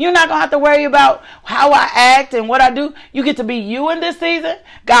 you're not going to have to worry about how I act and what I do. You get to be you in this season.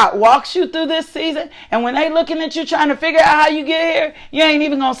 God walks you through this season, and when they looking at you trying to figure out how you get here, you ain't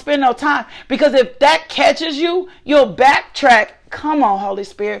even going to spend no time, because if that catches you, you'll backtrack. Come on, Holy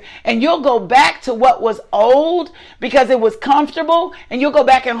Spirit. And you'll go back to what was old because it was comfortable. And you'll go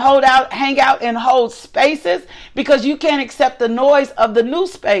back and hang out and hold spaces because you can't accept the noise of the new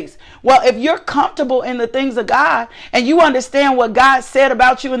space. Well, if you're comfortable in the things of God and you understand what God said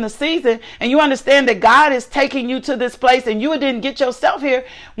about you in the season, and you understand that God is taking you to this place and you didn't get yourself here,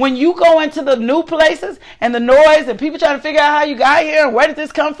 when you go into the new places and the noise and people trying to figure out how you got here and where did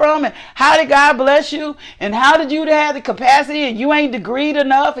this come from and how did God bless you and how did you have the capacity, and you ain't degreed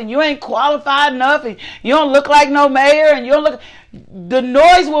enough and you ain't qualified enough and you don't look like no mayor and you don't look, the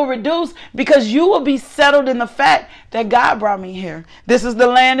noise will reduce because you will be settled in the fact that God brought me here. This is the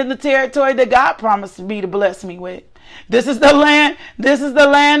land and the territory that God promised me to bless me with. This is the land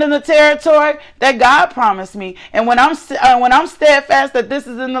and the territory that God promised me. And when I'm steadfast that this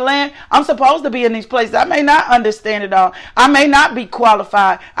is in the land, I'm supposed to be in these places. I may not understand it all. I may not be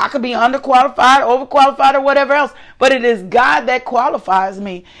qualified. I could be underqualified, overqualified, or whatever else. But it is God that qualifies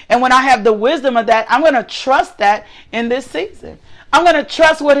me. And when I have the wisdom of that, I'm going to trust that in this season. I'm going to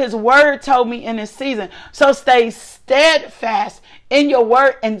trust what his word told me in this season. So stay steadfast in your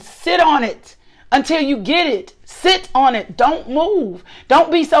word and sit on it until you get it. Sit on it. Don't move.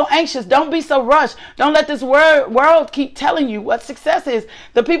 Don't be so anxious. Don't be so rushed. Don't let this world keep telling you what success is.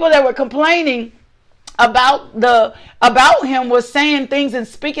 The people that were complaining about him was saying things and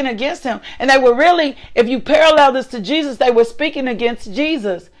speaking against him. And they were really, if you parallel this to Jesus, they were speaking against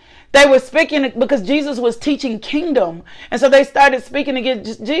Jesus. They were speaking because Jesus was teaching kingdom. And so they started speaking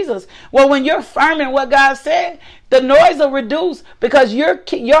against Jesus. Well, when you're firm in what God said, the noise will reduce because your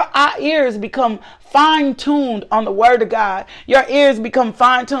ears become fine-tuned on the word of God. Your ears become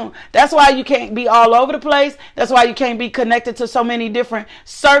fine-tuned. That's why you can't be all over the place. That's why you can't be connected to so many different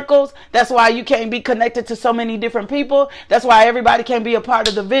circles. That's why you can't be connected to so many different people. That's why everybody can't be a part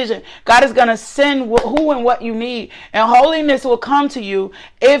of the vision. God is going to send who and what you need. And holiness will come to you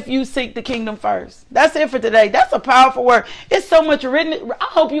if you seek the kingdom first. That's it for today. That's a powerful word. It's so much written. I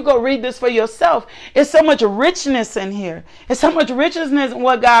hope you go read this for yourself. It's so much richness in here. It's so much richness in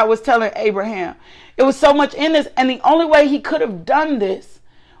what God was telling Abraham. It was so much in this. And the only way he could have done this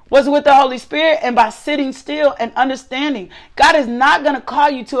was with the Holy Spirit and by sitting still and understanding. God is not going to call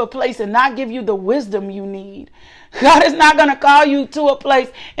you to a place and not give you the wisdom you need. God is not going to call you to a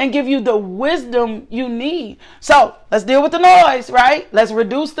place and give you the wisdom you need. So let's deal with the noise, right? Let's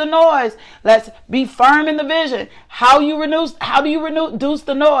reduce the noise. Let's be firm in the vision. How do you reduce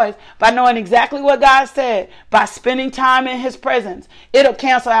the noise? By knowing exactly what God said, by spending time in his presence. It'll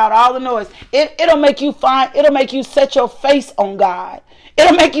cancel out all the noise. It'll make you set your face on God.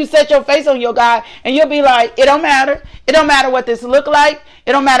 It'll make you set your face on your God, and you'll be like, it don't matter. It don't matter what this look like.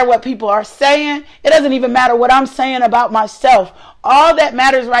 It don't matter what people are saying. It doesn't even matter what I'm saying about myself. All that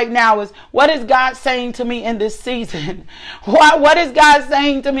matters right now is, what is God saying to me in this season? What is God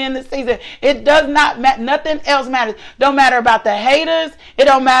saying to me in this season? It does not matter. Nothing else matters. Don't matter about the haters. It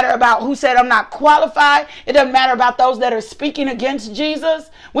don't matter about who said I'm not qualified. It doesn't matter about those that are speaking against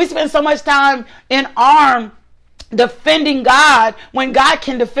Jesus. We spend so much time in arms defending God when God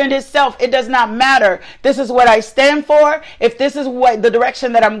can defend himself. It does not matter. This is what I stand for. If this is the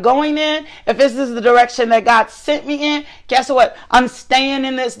direction that I'm going in, if this is the direction that God sent me in, guess what? I'm staying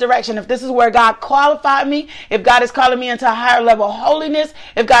in this direction. If this is where God qualified me, if God is calling me into a higher level of holiness,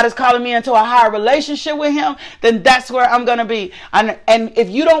 if God is calling me into a higher relationship with him, then that's where I'm going to be. And if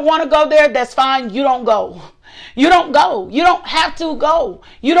you don't want to go there, that's fine. You don't go. You don't go. You don't have to go.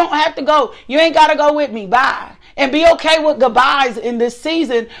 You don't have to go. You ain't got to go with me. Bye. And be okay with goodbyes in this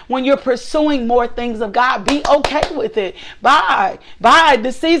season when you're pursuing more things of God. Be okay with it. Bye. Bye.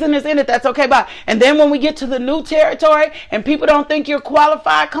 The season is in it. That's okay. Bye. And then when we get to the new territory and people don't think you're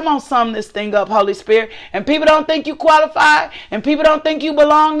qualified, come on, sum this thing up, Holy Spirit. And people don't think you qualified and people don't think you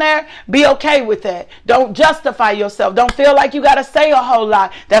belong there. Be okay with that. Don't justify yourself. Don't feel like you got to say a whole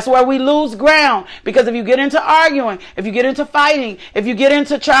lot. That's where we lose ground. Because if you get into arguing, if you get into fighting, if you get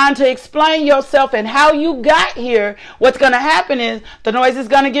into trying to explain yourself and how you got here, what's going to happen is the noise is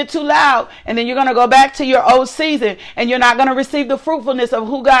going to get too loud, and then you're going to go back to your old season, and you're not going to receive the fruitfulness of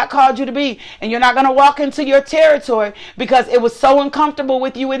who God called you to be, and you're not going to walk into your territory because it was so uncomfortable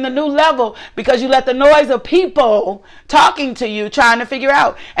with you in the new level because you let the noise of people talking to you, trying to figure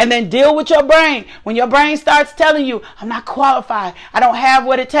out, and then deal with your brain. When your brain starts telling you, I'm not qualified, I don't have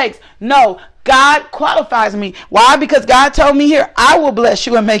what it takes. No, God qualifies me. Why? Because God told me here, I will bless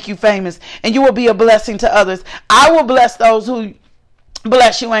you and make you famous, and you will be a blessing to others. I will bless those who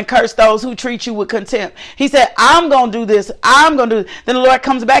bless you and curse those who treat you with contempt. He said, I'm going to do this. I'm going to do this. Then the Lord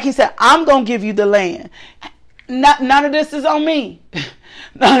comes back. He said, I'm going to give you the land. None of this is on me.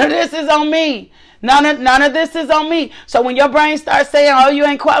 None of this is on me. None of this is on me. So when your brain starts saying, oh, you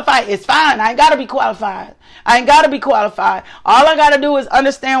ain't qualified, it's fine. I ain't got to be qualified. I ain't got to be qualified. All I got to do is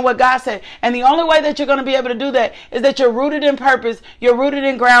understand what God said. And the only way that you're going to be able to do that is that you're rooted in purpose, you're rooted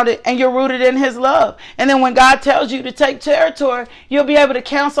and grounded, and you're rooted in his love. And then when God tells you to take territory, you'll be able to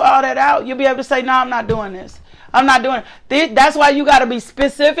cancel all that out. You'll be able to say, no, I'm not doing this. I'm not doing it. That's why you got to be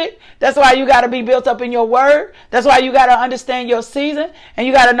specific. That's why you got to be built up in your word. That's why you got to understand your season. And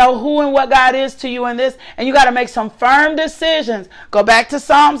you got to know who and what God is to you in this. And you got to make some firm decisions. Go back to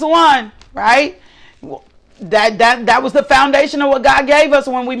Psalms 1, right? That was the foundation of what God gave us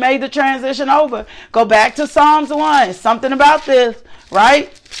when we made the transition over. Go back to Psalms 1. Something about this,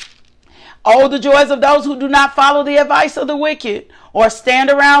 right? Oh, the joys of those who do not follow the advice of the wicked, or stand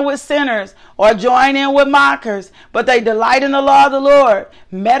around with sinners, or join in with mockers, but they delight in the law of the Lord,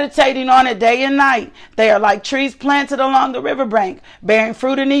 meditating on it day and night. They are like trees planted along the riverbank, bearing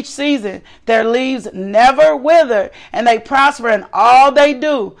fruit in each season. Their leaves never wither, and they prosper in all they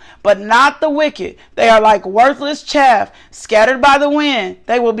do. But not the wicked. They are like worthless chaff, scattered by the wind.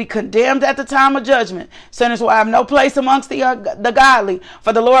 They will be condemned at the time of judgment. Sinners will have no place amongst the godly,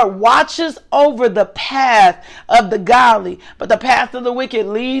 for the Lord watches over the path of the godly, but the path of the wicked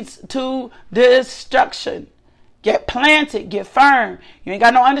leads to destruction. Get planted, get firm. You ain't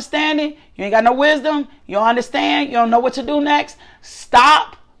got no understanding, you ain't got no wisdom, you don't understand, you don't know what to do next.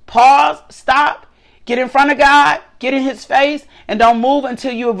 Stop, pause, stop, get in front of God, get in his face, and don't move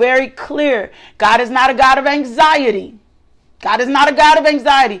until you're very clear. God is not a God of anxiety. God is not a God of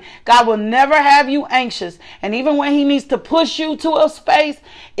anxiety. God will never have you anxious. And even when he needs to push you to a space,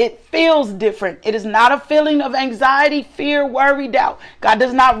 it feels different. It is not a feeling of anxiety, fear, worry, doubt. God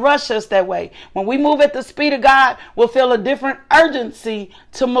does not rush us that way. When we move at the speed of God, we'll feel a different urgency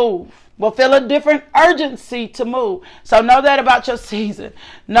to move. We'll feel a different urgency to move. So know that about your season.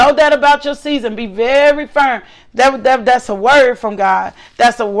 Know that about your season. Be very firm. That's a word from God.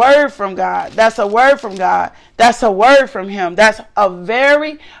 That's a word from God. That's a word from God. That's a word from him. That's a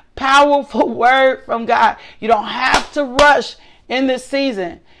very powerful word from God. You don't have to rush in this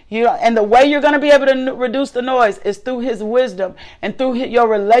season. And the way you're going to be able to reduce the noise is through his wisdom and through your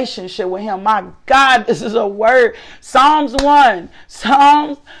relationship with him. My God, this is a word. Psalms 1.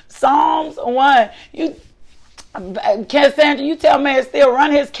 Psalms 1. Cassandra, you tell man still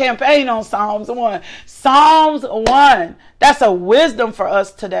run his campaign on Psalms 1. Psalms 1. That's a wisdom for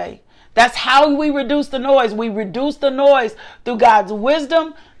us today. That's how we reduce the noise. We reduce the noise through God's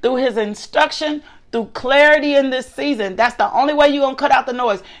wisdom, through his instruction, through clarity in this season. That's the only way you're going to cut out the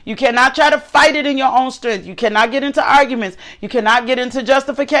noise. You cannot try to fight it in your own strength. You cannot get into arguments. You cannot get into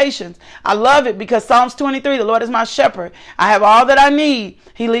justifications. I love it because Psalms 23, the Lord is my shepherd. I have all that I need.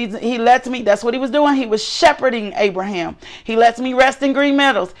 He lets me, that's what he was doing. He was shepherding Abraham. He lets me rest in green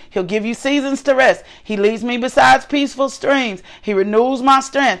meadows. He'll give you seasons to rest. He leads me beside peaceful streams. He renews my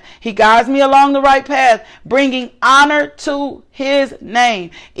strength. He guides me along the right path, bringing honor to his name.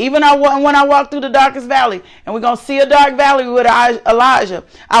 Even when I walk through the darkest valley, and we're going to see a dark valley with Elijah,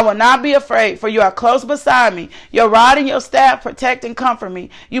 I will not be afraid, for you are close beside me. Your rod and your staff protect and comfort me.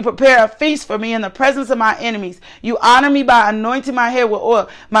 You prepare a feast for me in the presence of my enemies. You honor me by anointing my head with oil.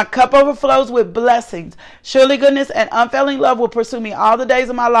 My cup overflows with blessings. Surely goodness and unfailing love will pursue me all the days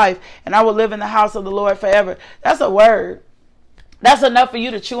of my life, and I will live in the house of the Lord forever. That's a word. That's enough for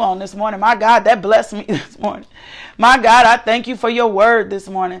you to chew on this morning. My God, that blessed me this morning. My God, I thank you for your word this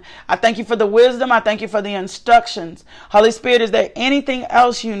morning. I thank you for the wisdom. I thank you for the instructions. Holy Spirit, is there anything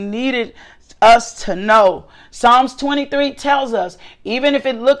else you needed us to know? Psalms 23 tells us, even if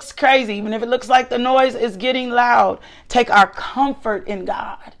it looks crazy, even if it looks like the noise is getting loud, take our comfort in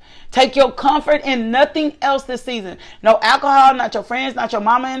God. Take your comfort in nothing else this season. No alcohol, not your friends, not your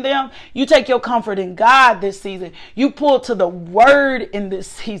mama and them. You take your comfort in God this season. You pull to the word in this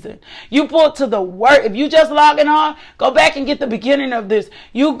season. You pull to the word. If you just logging on, go back and get the beginning of this.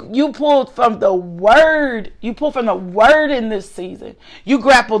 You pull from the word. You pull from the word in this season. You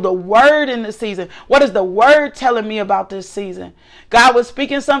grapple the word in this this season? What is the word telling me about this season? God was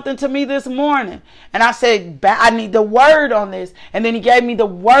speaking something to me this morning, and I said, I need the word on this. And then he gave me the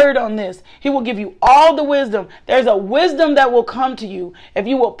word on this. He will give you all the wisdom. There's a wisdom that will come to you if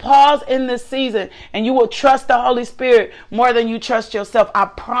you will pause in this season and you will trust the Holy Spirit more than you trust yourself. I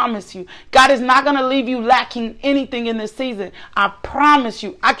promise you, God is not going to leave you lacking anything in this season. I promise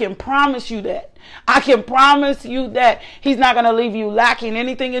you. I can promise you that. I can promise you that he's not going to leave you lacking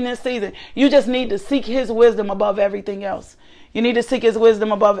anything in this season. You just need to seek his wisdom above everything else. You need to seek his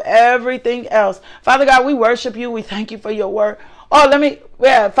wisdom above everything else. Father God, we worship you. We thank you for your word.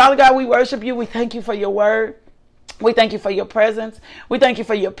 Father God, we worship you. We thank you for your word. We thank you for your presence. We thank you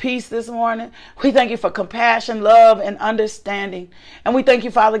for your peace this morning. We thank you for compassion, love, and understanding. And we thank you,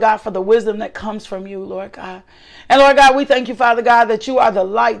 Father God, for the wisdom that comes from you, Lord God. And Lord God, we thank you, Father God, that you are the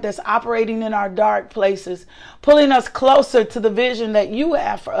light that's operating in our dark places, pulling us closer to the vision that you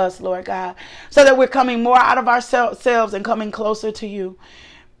have for us, Lord God, so that we're coming more out of ourselves and coming closer to you.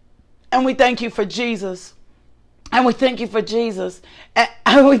 And we thank you for Jesus. And we thank you for Jesus.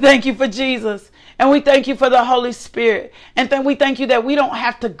 And we thank you for Jesus. And we thank you for the Holy Spirit. And then we thank you that we don't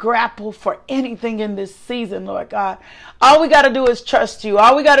have to grapple for anything in this season, Lord God. All we got to do is trust you.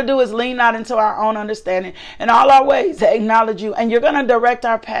 All we got to do is lean out into our own understanding and all our ways to acknowledge you. And you're going to direct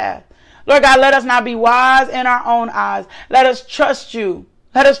our path. Lord God, let us not be wise in our own eyes. Let us trust you.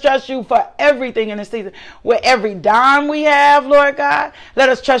 Let us trust you for everything in this season. With every dime we have, Lord God. Let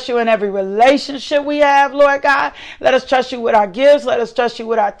us trust you in every relationship we have, Lord God. Let us trust you with our gifts. Let us trust you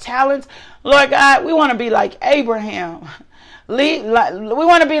with our talents. Lord God, we want to be like Abraham. We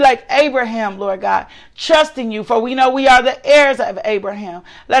want to be like Abraham, Lord God, trusting you, for we know we are the heirs of Abraham.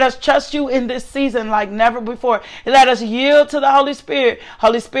 Let us trust you in this season like never before. Let us yield to the Holy Spirit.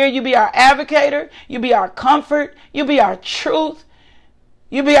 Holy Spirit, you be our advocator. You be our comfort. You be our truth.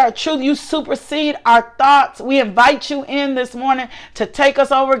 You be our truth. You supersede our thoughts. We invite you in this morning to take us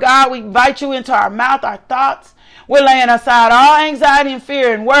over, God. We invite you into our mouth, our thoughts. We're laying aside all anxiety and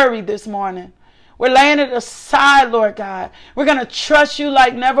fear and worry this morning. We're laying it aside, Lord God. We're going to trust you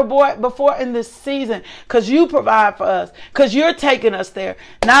like never before in this season, because you provide for us, because you're taking us there,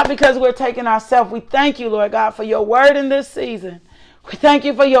 not because we're taking ourselves. We thank you, Lord God, for your word in this season. We thank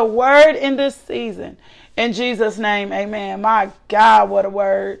you for your word in this season. In Jesus' name, amen. My God, what a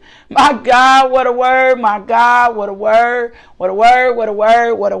word. My God, what a word. My God, what a word. What a word, what a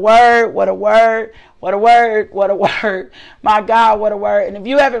word, what a word, what a word. What a word, what a word. My God, what a word. And if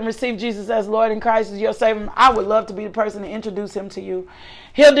you haven't received Jesus as Lord and Christ as your Savior, I would love to be the person to introduce him to you.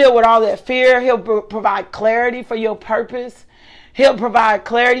 He'll deal with all that fear. He'll provide clarity for your purpose. He'll provide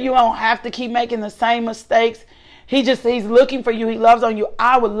clarity. You won't have to keep making the same mistakes. He's looking for you. He loves on you.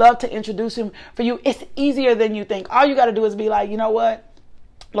 I would love to introduce him for you. It's easier than you think. All you got to do is be like, you know what?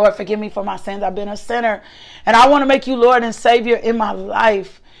 Lord, forgive me for my sins. I've been a sinner. And I want to make you Lord and Savior in my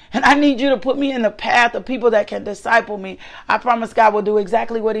life. And I need you to put me in the path of people that can disciple me. I promise God will do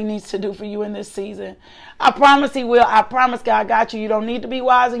exactly what he needs to do for you in this season. I promise he will. I promise God got you. You don't need to be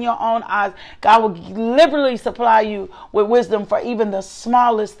wise in your own eyes. God will liberally supply you with wisdom for even the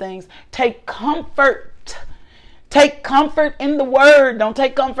smallest things. Take comfort. Take comfort in the word. Don't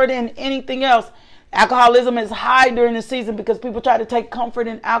take comfort in anything else. Alcoholism is high during the season because people try to take comfort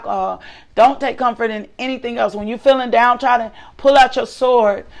in alcohol. Don't take comfort in anything else. When you're feeling down, try to pull out your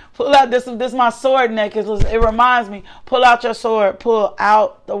sword. Pull out this is my sword necklace. It reminds me. Pull out your sword. Pull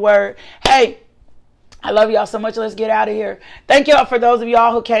out the word. Hey, I love y'all so much. Let's get out of here. Thank y'all for those of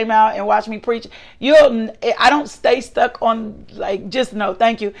y'all who came out and watched me preach. I don't stay stuck on just no.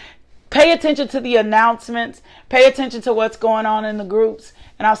 Thank you. Pay attention to the announcements. Pay attention to what's going on in the groups.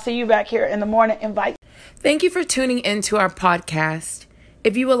 And I'll see you back here in the morning. Thank you for tuning into our podcast.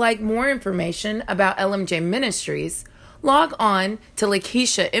 If you would like more information about LMJ Ministries, log on to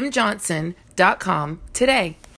LakeishaMJohnson.com today.